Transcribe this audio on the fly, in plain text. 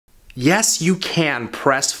Yes, you can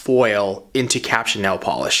press foil into Caption nail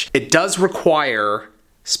polish. It does require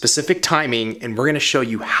specific timing, and we're gonna show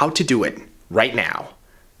you how to do it right now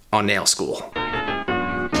on Nail School.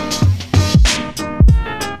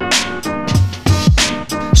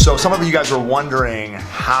 So some of you guys were wondering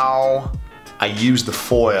how I use the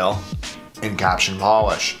foil in Caption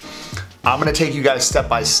polish. I'm gonna take you guys step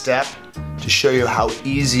by step to show you how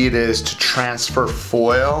easy it is to transfer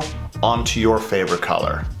foil onto your favorite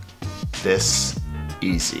color. This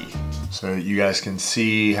easy. So you guys can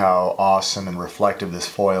see how awesome and reflective this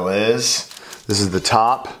foil is. This is the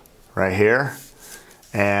top right here,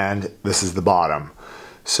 and this is the bottom.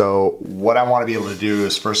 So what I want to be able to do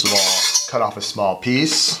is, first of all, cut off a small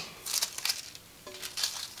piece.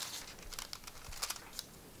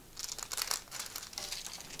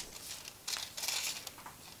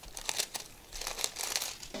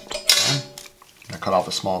 Okay. I'm gonna cut off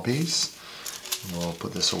a small piece, and we'll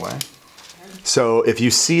put this away. So if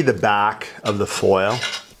you see the back of the foil,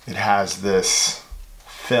 it has this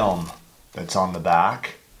film that's on the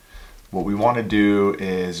back. What we want to do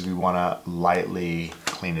is we want to lightly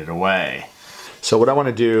clean it away. So what I want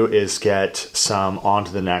to do is get some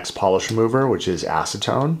onto the next polish remover, which is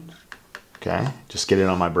acetone. Okay, just get it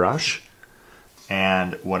on my brush.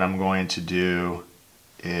 And what I'm going to do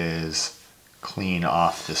is clean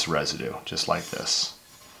off this residue, just like this.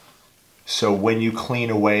 So when you clean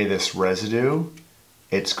away this residue,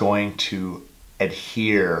 it's going to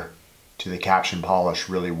adhere to the Caption polish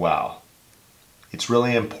really well. It's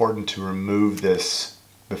really important to remove this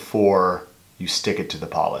before you stick it to the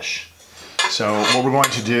polish. So what we're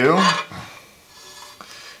going to do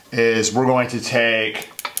is we're going to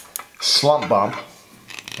take Slump Bump,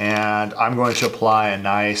 and I'm going to apply a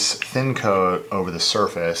nice thin coat over the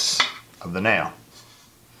surface of the nail.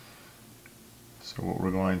 So what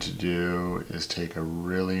we're going to do is take a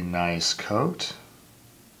really nice coat.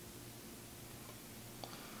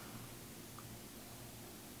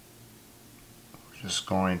 We're just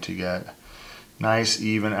going to get nice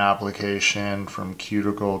even application from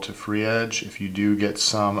cuticle to free edge. If you do get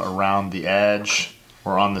some around the edge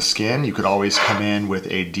or on the skin, you could always come in with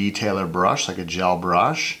a detailer brush, like a gel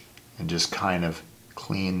brush, and just kind of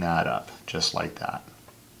clean that up, just like that.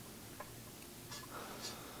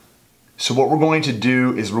 So what we're going to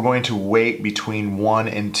do is we're going to wait between 1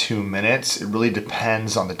 and 2 minutes. It really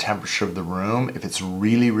depends on the temperature of the room. If it's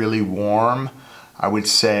really, really warm, I would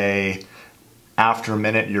say after a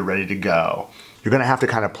minute you're ready to go. You're gonna have to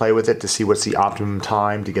kind of play with it to see what's the optimum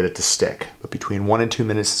time to get it to stick. But between 1 and 2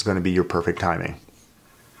 minutes is gonna be your perfect timing.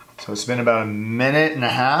 So it's been about 1.5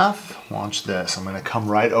 minutes. Watch this. I'm gonna come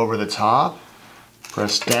right over the top,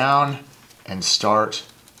 press down, and start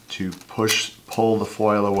to pull the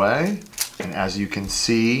foil away. And as you can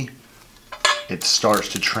see, it starts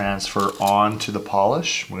to transfer onto the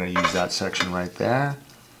polish. We're gonna use that section right there.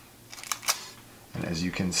 And as you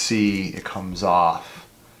can see, it comes off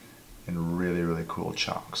in really, really cool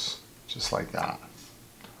chunks, just like that.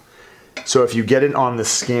 So if you get it on the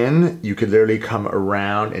skin, you could literally come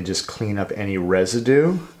around and just clean up any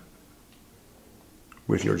residue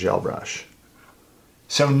with your gel brush.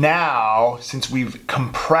 So now, since we've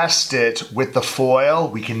compressed it with the foil,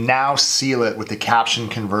 we can now seal it with the Caption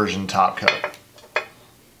conversion top coat.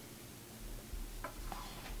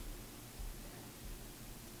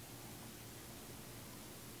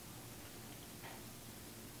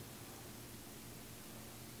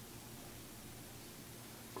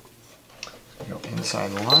 Go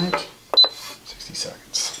inside the light, 60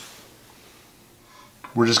 seconds.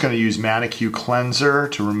 We're just going to use Manicure Cleanser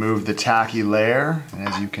to remove the tacky layer, and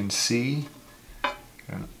as you can see,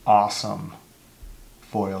 an awesome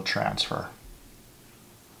foil transfer.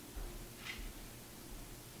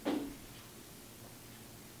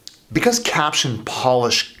 Because Caption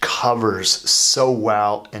polish covers so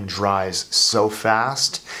well and dries so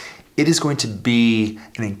fast, it is going to be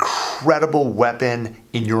an incredible weapon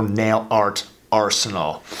in your nail art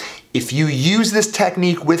arsenal. If you use this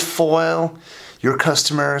technique with foil, your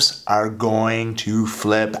customers are going to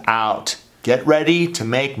flip out. Get ready to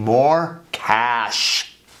make more cash.